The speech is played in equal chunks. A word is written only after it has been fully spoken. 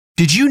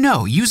Did you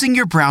know using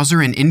your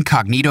browser in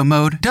incognito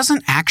mode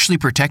doesn't actually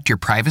protect your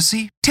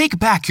privacy? Take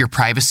back your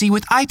privacy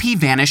with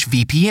IPVanish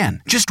VPN.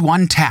 Just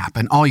one tap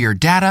and all your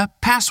data,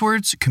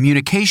 passwords,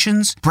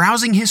 communications,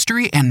 browsing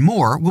history, and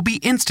more will be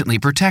instantly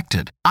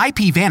protected.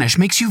 IPVanish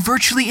makes you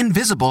virtually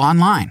invisible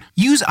online.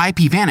 Use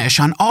IPVanish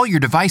on all your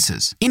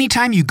devices,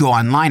 anytime you go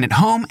online at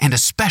home and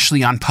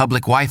especially on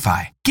public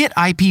Wi-Fi. Get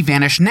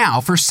IPVanish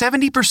now for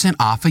 70%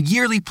 off a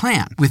yearly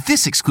plan with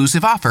this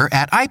exclusive offer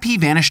at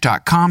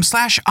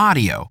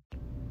ipvanish.com/audio.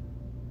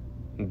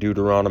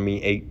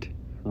 Deuteronomy 8.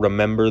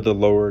 Remember the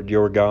Lord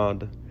your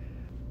God.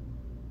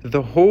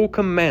 The whole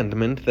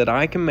commandment that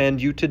I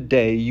command you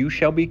today you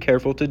shall be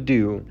careful to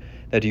do,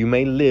 that you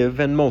may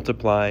live and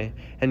multiply,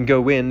 and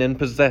go in and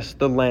possess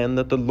the land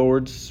that the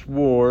Lord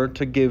swore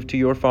to give to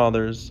your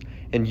fathers.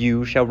 And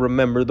you shall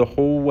remember the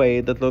whole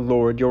way that the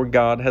Lord your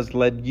God has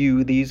led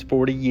you these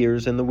 40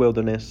 years in the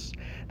wilderness,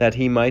 that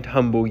he might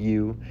humble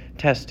you,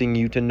 testing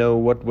you to know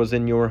what was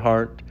in your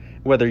heart,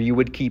 whether you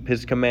would keep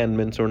his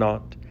commandments or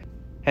not.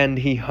 And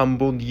he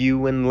humbled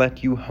you and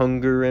let you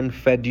hunger and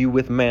fed you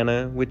with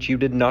manna, which you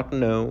did not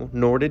know,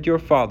 nor did your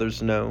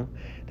fathers know,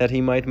 that he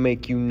might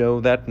make you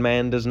know that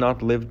man does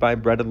not live by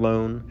bread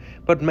alone,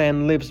 but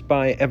man lives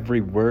by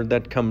every word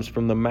that comes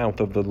from the mouth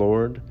of the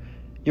Lord.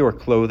 Your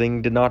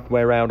clothing did not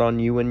wear out on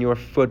you, and your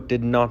foot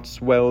did not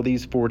swell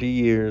these 40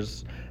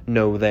 years.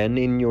 Know then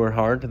in your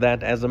heart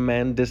that as a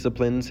man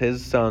disciplines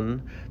his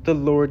son, the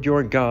Lord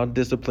your God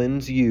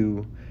disciplines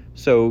you.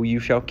 So you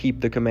shall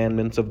keep the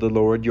commandments of the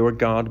Lord your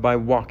God by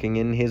walking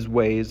in his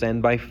ways and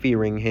by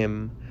fearing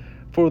him.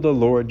 For the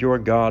Lord your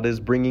God is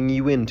bringing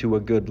you into a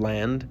good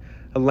land,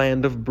 a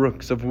land of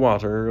brooks of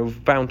water, of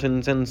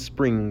fountains and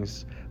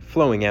springs,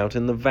 flowing out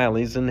in the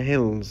valleys and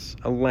hills,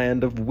 a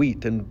land of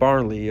wheat and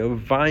barley, of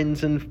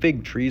vines and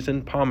fig trees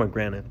and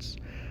pomegranates,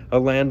 a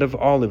land of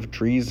olive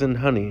trees and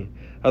honey,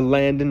 a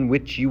land in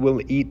which you will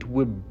eat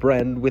with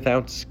bread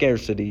without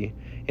scarcity,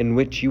 in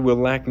which you will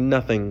lack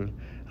nothing,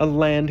 a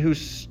land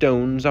whose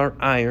stones are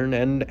iron,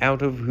 and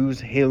out of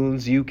whose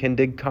hills you can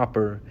dig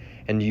copper.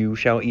 And you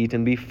shall eat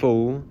and be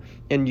full,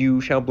 and you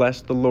shall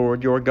bless the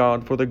Lord your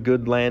God for the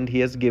good land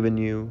he has given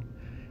you.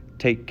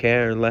 Take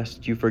care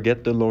lest you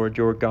forget the Lord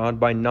your God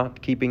by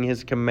not keeping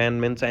his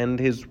commandments and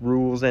his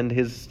rules and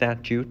his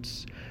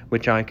statutes,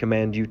 which I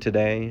command you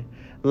today,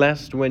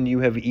 lest when you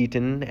have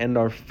eaten and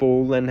are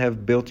full and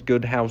have built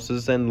good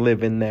houses and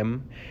live in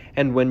them,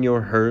 and when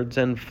your herds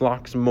and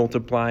flocks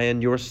multiply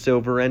and your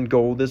silver and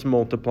gold is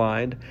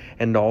multiplied,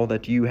 and all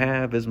that you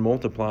have is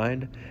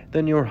multiplied,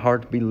 then your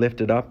heart be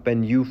lifted up,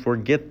 and you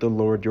forget the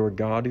Lord your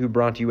God, who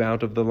brought you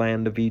out of the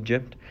land of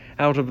Egypt,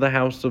 out of the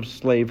house of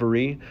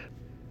slavery,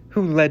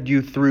 who led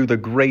you through the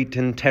great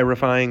and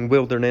terrifying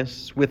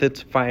wilderness, with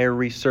its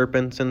fiery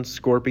serpents and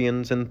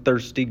scorpions and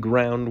thirsty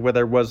ground where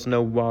there was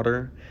no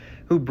water,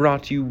 who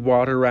brought you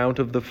water out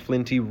of the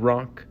flinty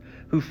rock,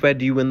 who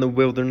fed you in the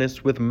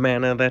wilderness with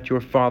manna that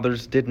your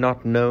fathers did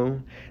not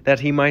know, that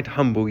he might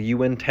humble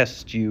you and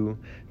test you,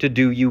 to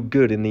do you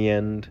good in the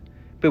end.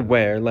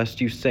 Beware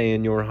lest you say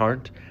in your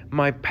heart,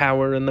 my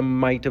power and the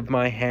might of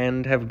my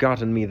hand have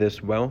gotten me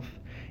this wealth.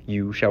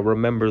 You shall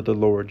remember the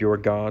Lord your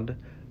God,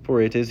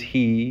 for it is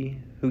he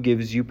who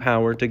gives you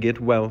power to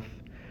get wealth,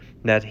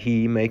 that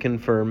he may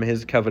confirm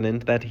his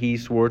covenant that he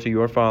swore to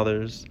your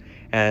fathers,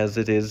 as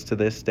it is to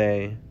this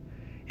day.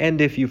 And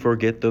if you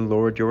forget the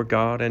Lord your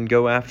God, and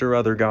go after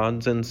other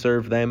gods, and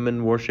serve them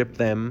and worship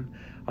them,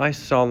 I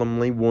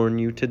solemnly warn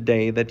you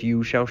today that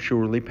you shall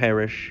surely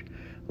perish.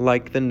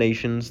 Like the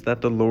nations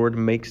that the Lord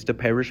makes to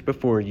perish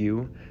before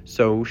you,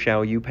 so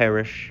shall you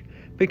perish,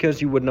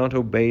 because you would not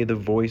obey the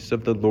voice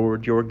of the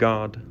Lord your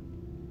God.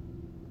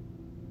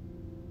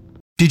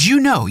 Did you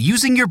know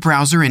using your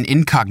browser in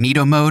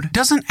incognito mode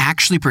doesn't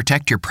actually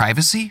protect your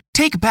privacy?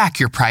 Take back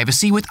your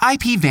privacy with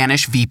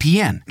IPVanish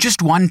VPN.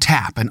 Just one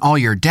tap and all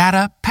your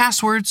data,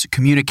 passwords,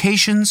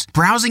 communications,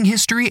 browsing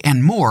history,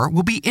 and more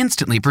will be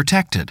instantly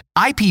protected.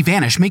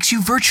 IPVanish makes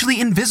you virtually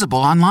invisible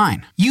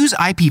online. Use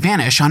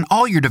IPVanish on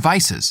all your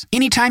devices,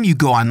 anytime you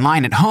go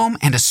online at home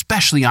and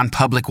especially on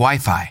public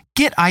Wi-Fi.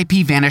 Get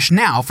IPVanish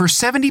now for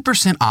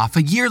 70% off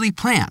a yearly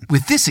plan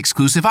with this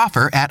exclusive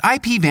offer at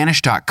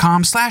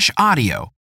ipvanish.com/audio.